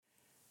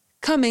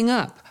Coming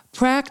up,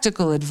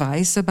 practical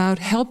advice about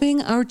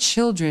helping our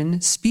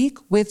children speak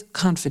with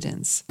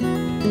confidence.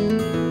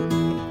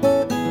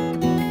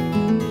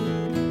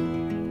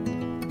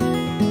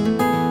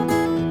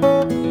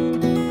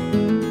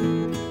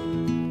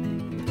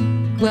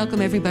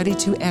 Welcome, everybody,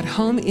 to At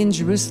Home in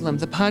Jerusalem,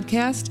 the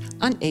podcast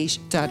on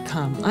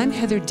aish.com. I'm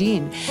Heather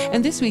Dean,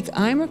 and this week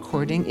I'm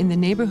recording in the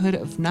neighborhood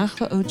of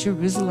Nachlaot,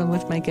 Jerusalem,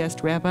 with my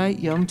guest, Rabbi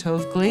Yom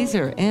Tov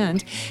Glaser,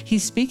 and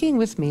he's speaking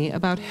with me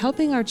about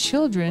helping our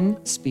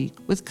children speak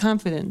with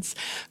confidence.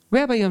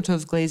 Rabbi Yom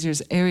Tov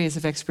Glaser's areas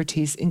of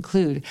expertise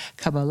include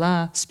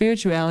Kabbalah,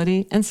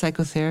 spirituality, and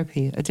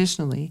psychotherapy.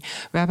 Additionally,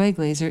 Rabbi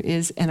Glaser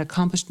is an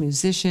accomplished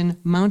musician,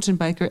 mountain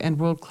biker, and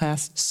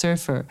world-class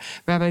surfer.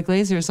 Rabbi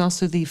Glaser is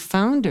also the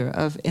founder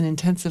of an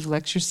intensive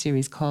lecture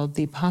series called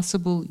The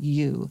Possible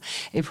You,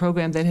 a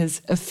program that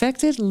has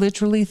affected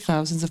literally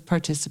thousands of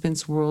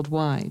participants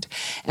worldwide.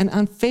 And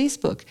on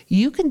Facebook,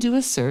 you can do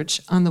a search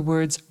on the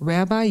words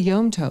Rabbi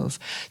Yom Tov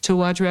to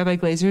watch Rabbi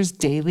Glaser's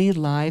daily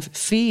live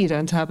feed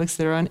on topics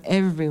that are on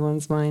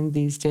everyone's mind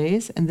these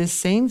days, and this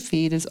same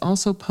feed is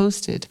also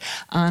posted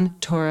on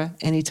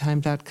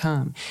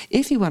TorahAnytime.com.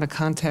 If you want to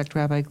contact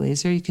Rabbi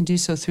Glaser, you can do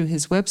so through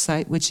his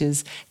website, which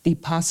is The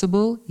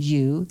Possible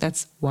You,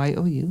 that's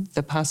Y-O-U,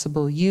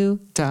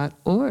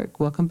 thepossibleyou.org.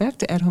 Welcome back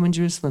to At Home in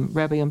Jerusalem,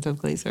 Rabbi Yom Tov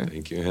Glaser.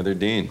 Thank you, Heather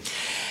Dean.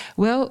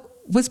 Well,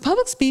 was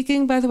public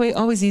speaking, by the way,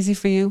 always easy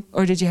for you,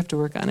 or did you have to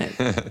work on it?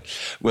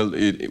 Well,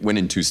 it went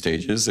in two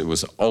stages. It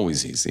was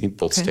always easy,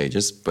 both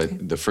stages,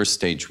 but the first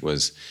stage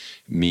was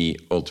me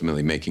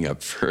ultimately making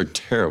up for a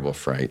terrible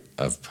fright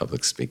of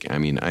public speaking. I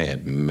mean, I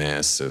had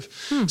massive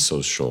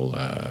social,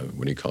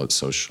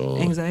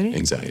 social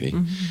anxiety.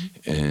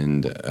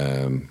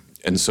 Mm-hmm.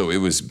 And so it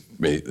was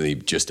really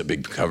just a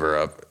big cover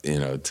up,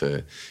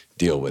 to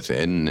deal with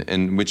it,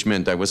 and which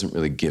meant I wasn't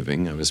really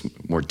giving, I was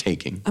more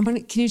taking.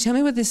 Can you tell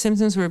me what the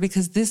symptoms were?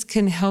 Because this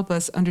can help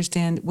us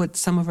understand what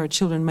some of our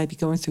children might be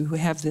going through who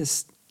have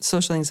this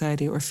social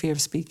anxiety or fear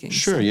of speaking.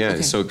 Sure, yeah.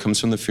 Okay. So it comes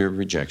from the fear of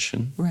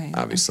rejection, right?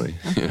 Obviously,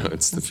 okay.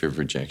 It's the fear of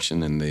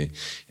rejection, and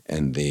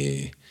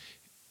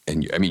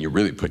you're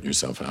really putting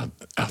yourself out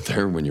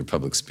there when you're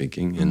public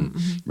speaking and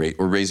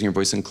or raising your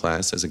voice in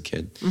class as a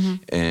kid. Mm-hmm.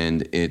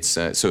 And it's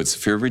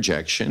fear of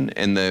rejection,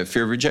 and the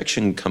fear of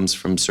rejection comes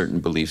from certain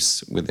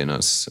beliefs within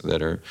us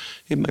that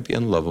it might be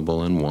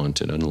unlovable,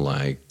 unwanted,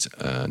 unliked,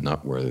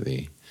 not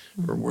worthy,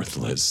 or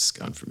worthless,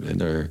 God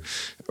forbid, or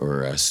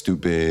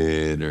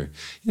stupid, or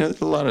there's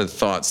a lot of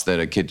thoughts that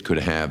a kid could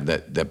have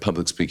that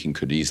public speaking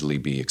could easily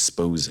be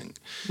exposing.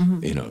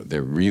 Mm-hmm.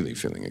 They're really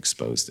feeling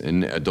exposed,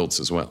 and adults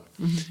as well.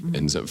 Mm-hmm.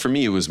 And so for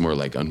me, it was more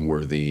like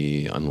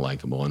unworthy,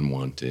 unlikable,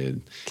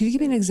 unwanted. Can you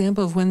give me an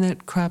example of when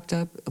that cropped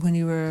up when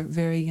you were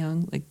very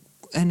young? Like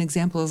an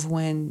example of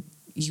when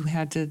you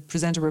had to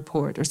present a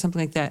report or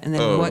something like that, and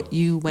then what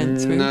you went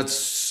through? Not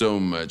so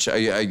much.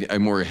 I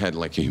more had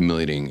like a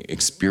humiliating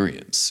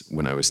experience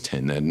when I was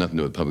 10. That had nothing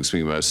to do with public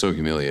speaking, but I was so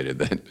humiliated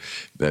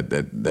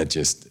that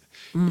just,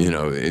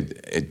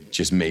 it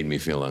just made me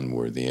feel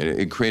unworthy.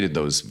 It created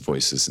those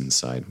voices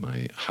inside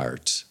my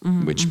heart,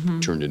 which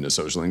turned into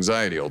social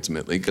anxiety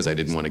ultimately, because I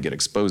didn't want to get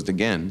exposed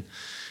again.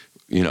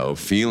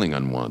 Feeling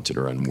unwanted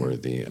or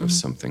unworthy of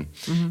something.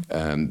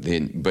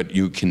 Mm-hmm. But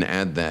you can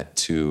add that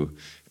to,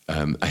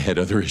 I had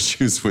other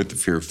issues with the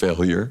fear of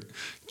failure,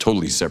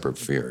 totally separate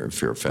fear of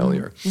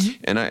failure.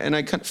 Mm-hmm. And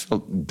I kind of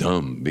felt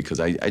dumb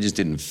because I just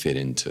didn't fit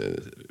into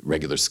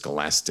regular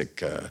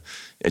scholastic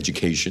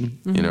education,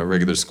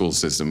 regular school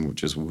system,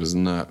 which was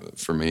not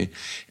for me.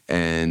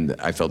 And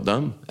I felt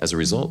dumb as a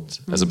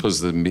result, as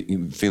opposed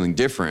to feeling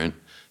different.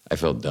 I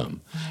felt dumb.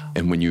 Wow.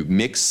 And when you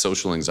mix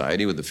social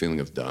anxiety with the feeling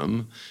of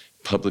dumb,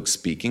 public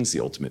speaking's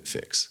the ultimate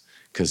fix.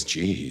 Because,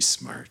 gee, he's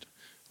smart.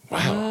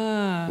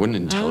 Wow, what an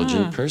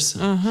intelligent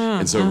person.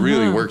 And so it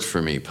really worked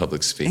for me,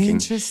 public speaking.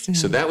 Interesting.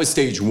 So that was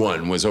stage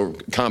one, was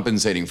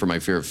compensating for my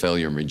fear of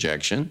failure and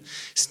rejection.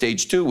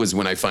 Stage two was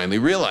when I finally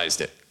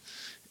realized it.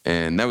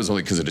 And that was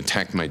only because it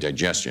attacked my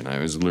digestion. I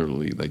was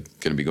literally going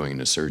to be going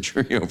into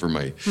surgery over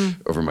my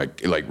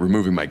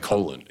removing my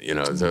colon,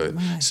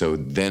 So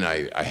then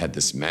I had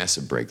this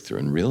massive breakthrough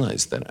and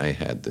realized that I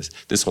had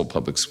this whole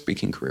public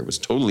speaking career was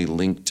totally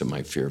linked to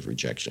my fear of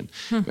rejection,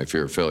 my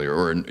fear of failure,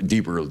 or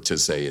deeper to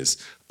say is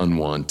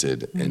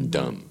unwanted and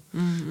dumb.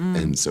 Mm-hmm.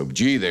 And so,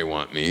 they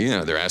want me,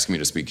 they're asking me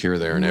to speak here,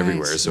 there, and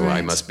everywhere, so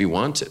I must be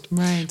wanted.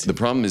 Right. The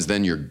problem is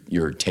then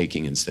you're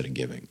taking instead of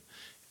giving.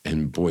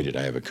 And boy, did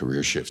I have a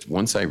career shift.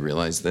 Once I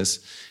realized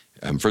this,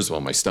 first of all,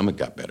 my stomach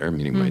got better,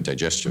 meaning my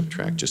digestive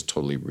tract just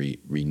totally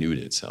renewed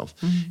itself.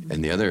 Mm-hmm.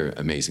 And the other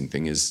amazing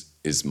thing is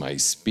my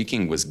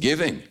speaking was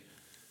giving.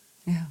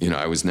 Yeah.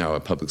 I was now a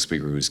public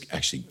speaker who was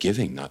actually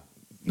giving, not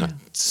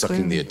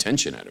sucking the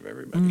attention out of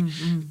everybody.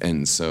 Mm-hmm.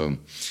 And so,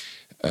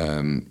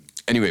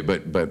 anyway,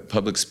 but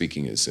public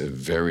speaking is a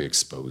very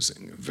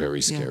exposing,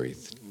 very scary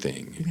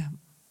thing. Yeah.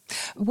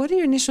 What are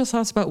your initial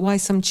thoughts about why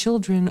some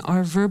children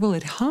are verbal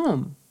at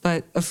home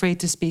but afraid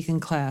to speak in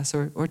class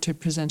or to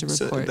present a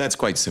report? So that's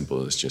quite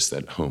simple. It's just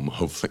at home,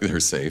 hopefully they're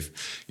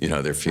safe.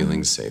 They're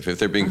feeling safe. If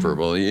they're being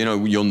verbal,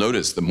 you'll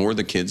notice the more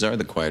the kids are,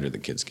 the quieter the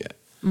kids get.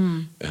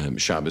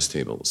 Shabbos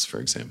tables, for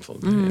example.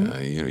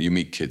 You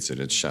meet kids at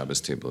a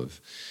Shabbos table of,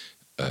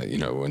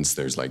 once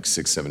there's like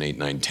 6, 7, 8,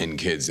 9, 10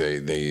 kids,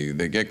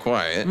 they get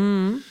quiet.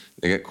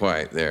 They get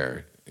quiet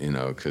there,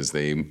 because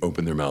they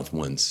opened their mouth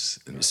once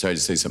and decided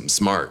to say something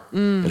smart,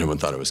 and everyone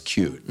thought it was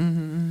cute,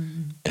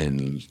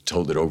 and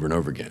told it over and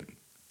over again.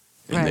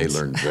 And they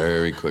learn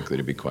very quickly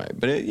to be quiet.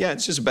 But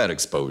it's just about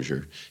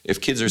exposure.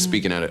 If kids are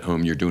speaking out at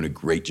home, you're doing a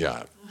great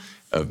job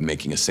of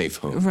making a safe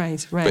home.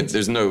 Right. But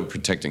there's no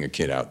protecting a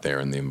kid out there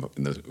in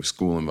the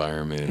school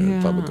environment or the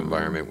public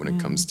environment when it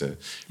comes to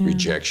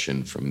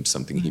rejection from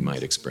something he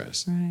might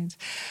express. Right.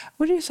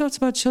 What are your thoughts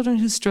about children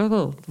who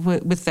struggle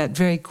with that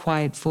very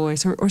quiet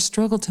voice or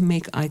struggle to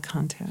make eye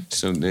contact?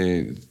 So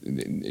the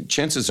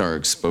chances are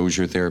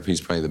exposure therapy is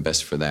probably the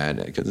best for that,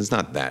 because it's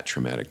not that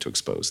traumatic to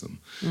expose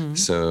them.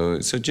 So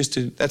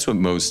that's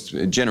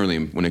what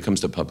generally when it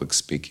comes to public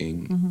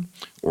speaking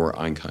or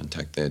eye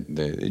contact,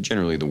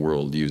 generally the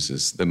world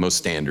uses. The most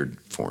standard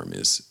form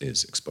is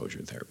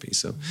exposure therapy.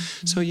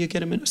 So you get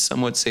them in a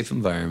somewhat safe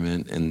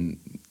environment and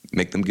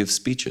make them give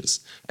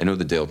speeches. I know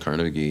the Dale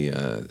Carnegie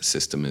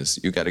system is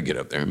you got to get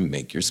up there and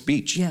make your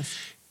speech. Yes.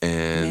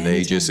 And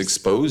they just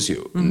expose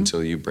you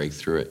until you break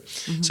through it.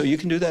 So you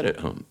can do that at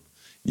home.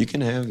 You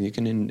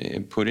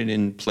can put it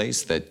in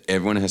place that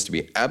everyone has to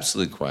be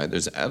absolutely quiet.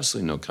 There's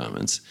absolutely no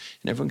comments,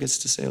 and everyone gets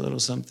to say a little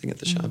something at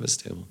the Shabbos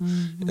table,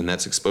 and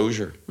that's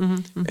exposure.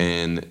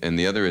 And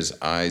the other is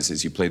eyes.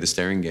 Is you play the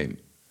staring game.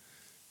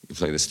 You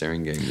play the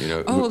staring game.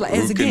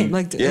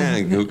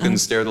 Game, who can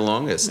stare the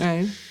longest?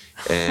 Right.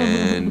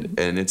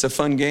 and it's a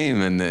fun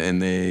game, and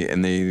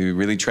they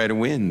really try to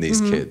win,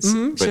 these kids.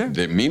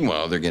 But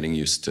meanwhile, they're getting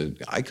used to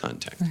eye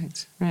contact,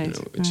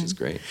 which is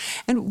great.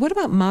 And what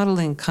about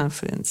modeling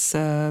confidence?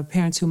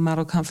 Parents who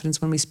model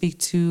confidence when we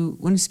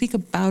speak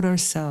about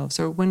ourselves,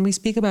 or when we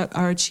speak about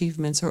our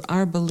achievements or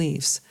our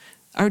beliefs.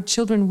 Our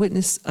children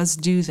witness us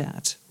do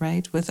that,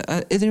 right, with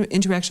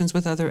interactions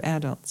with other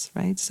adults,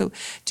 right? So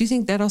do you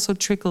think that also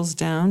trickles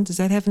down? Does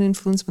that have an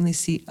influence when they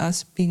see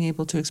us being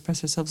able to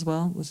express ourselves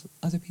well with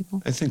other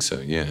people? I think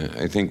so, yeah.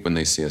 I think when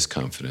they see us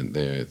confident,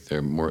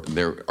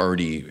 they're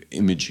already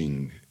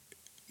imaging,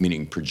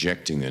 meaning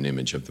projecting an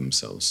image of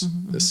themselves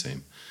the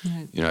same.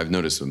 Right. I've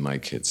noticed with my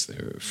kids,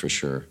 they're for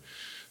sure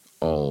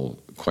all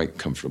quite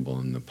comfortable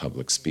in the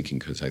public speaking,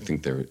 because I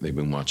think they've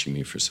been watching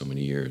me for so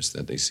many years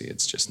that they see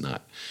it's just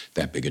not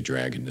that big a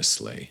dragon to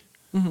slay.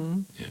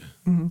 And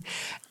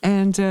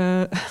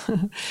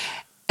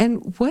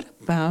and what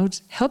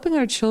about helping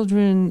our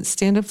children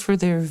stand up for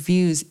their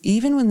views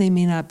even when they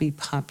may not be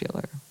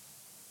popular?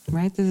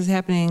 Right? This is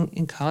happening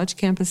in college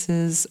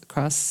campuses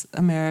across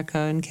America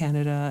and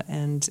Canada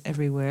and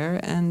everywhere,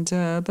 and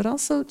but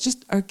also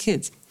just our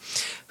kids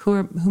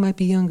who might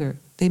be younger.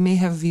 They may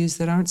have views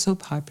that aren't so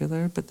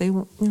popular, but they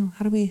will.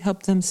 How do we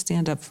help them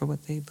stand up for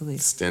what they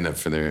believe? Stand up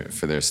for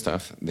their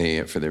stuff,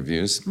 for their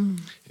views.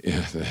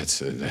 Yeah,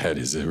 that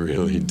is a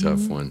really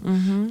tough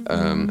one.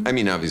 I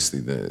mean,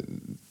 obviously,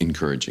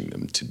 encouraging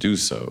them to do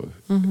so,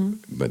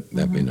 but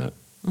that may not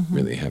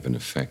really have an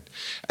effect.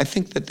 I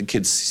think that the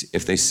kids,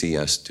 if they see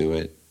us do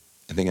it,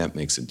 I think that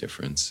makes a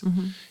difference.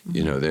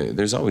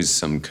 There's always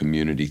some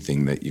community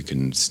thing that you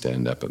can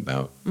stand up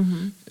about.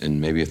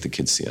 And maybe if the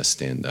kids see us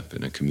stand up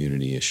in a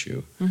community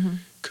issue,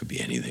 could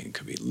be anything. It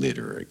could be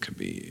litter. It could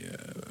be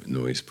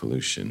noise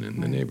pollution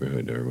in the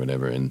neighborhood or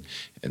whatever. And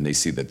they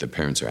see that the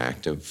parents are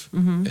active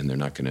and they're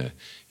not going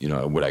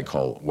to, what I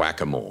call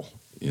whack-a-mole.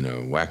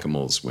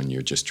 Whack-a-mole's when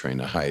you're just trying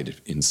to hide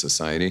in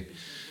society.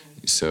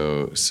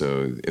 So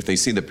if they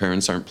see the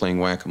parents aren't playing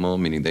whack-a-mole,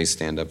 meaning they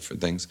stand up for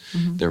things,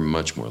 they're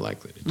much more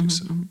likely to do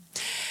so.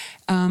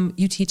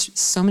 You teach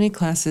so many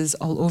classes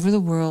all over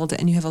the world,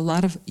 and you have a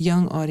lot of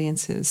young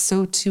audiences.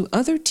 So to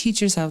other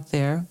teachers out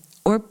there,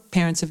 or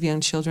parents of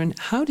young children,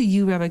 how do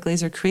you, Rabbi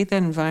Glaser, create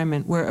that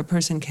environment where a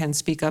person can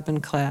speak up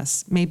in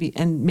class, maybe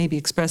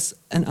express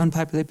an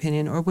unpopular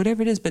opinion or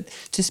whatever it is, but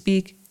to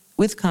speak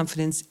with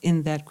confidence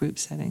in that group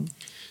setting?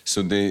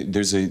 So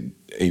there's a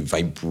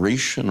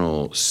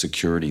vibrational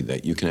security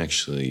that you can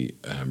actually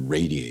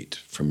radiate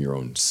from your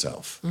own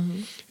self.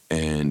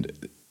 And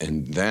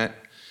that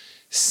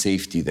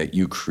safety that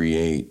you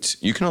create,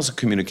 you can also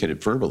communicate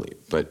it verbally,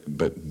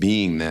 but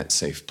being that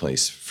safe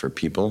place for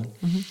people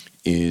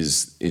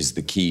is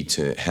the key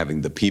to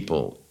having the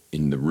people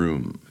in the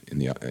room.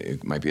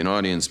 It might be an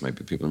audience, might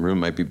be people in the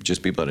room, might be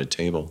just people at a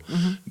table,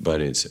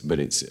 but it's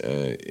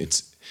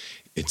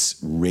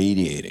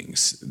radiating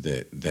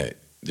that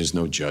there's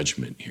no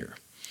judgment here.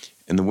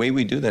 And the way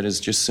we do that is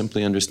just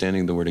simply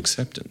understanding the word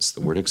acceptance.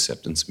 The word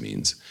acceptance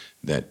means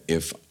that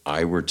if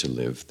I were to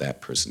live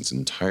that person's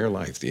entire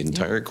life, the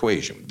entire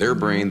equation, their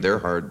brain, their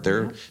heart,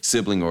 their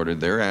sibling order,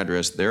 their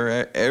address,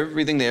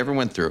 everything they ever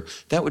went through,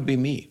 that would be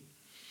me.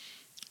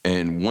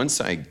 And once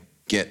I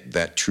get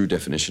that true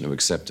definition of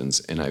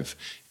acceptance and I've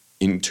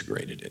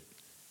integrated it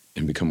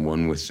and become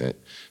one with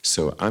it.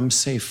 So I'm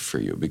safe for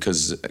you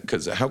because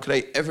how could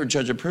I ever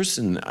judge a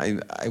person?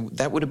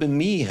 That would have been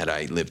me had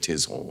I lived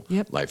his whole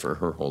life or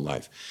her whole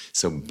life.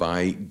 So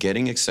by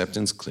getting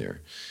acceptance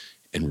clear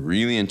and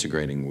really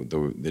integrating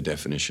the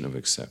definition of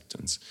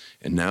acceptance,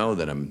 and now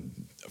that I'm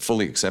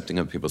fully accepting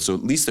of people, so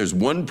at least there's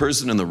one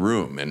person in the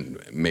room, and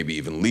maybe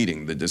even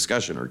leading the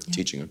discussion or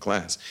teaching a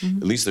class,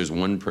 at least there's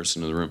one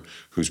person in the room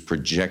who's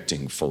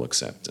projecting full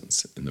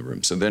acceptance in the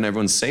room. So then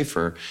everyone's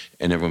safer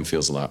and everyone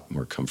feels a lot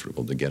more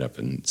comfortable to get up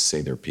and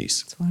say their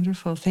piece. It's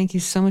wonderful. Thank you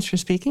so much for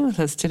speaking with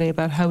us today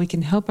about how we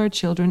can help our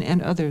children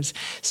and others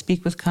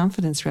speak with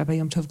confidence, Rabbi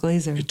Yom Tov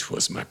Glaser. It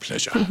was my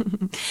pleasure.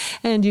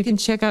 And you can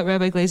check out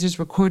Rabbi Glaser's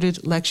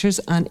recorded lectures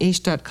on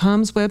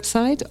aish.com's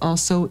website,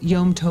 also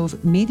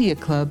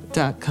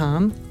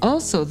yomtovmediaclub.com,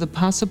 also the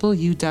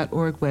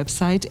possibleyou.org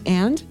website,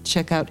 and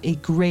check out a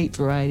great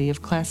variety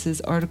of classes,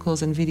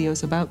 articles, and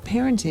videos about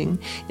parenting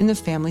in the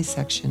family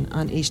section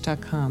on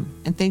aish.com.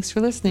 And thanks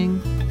for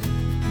listening.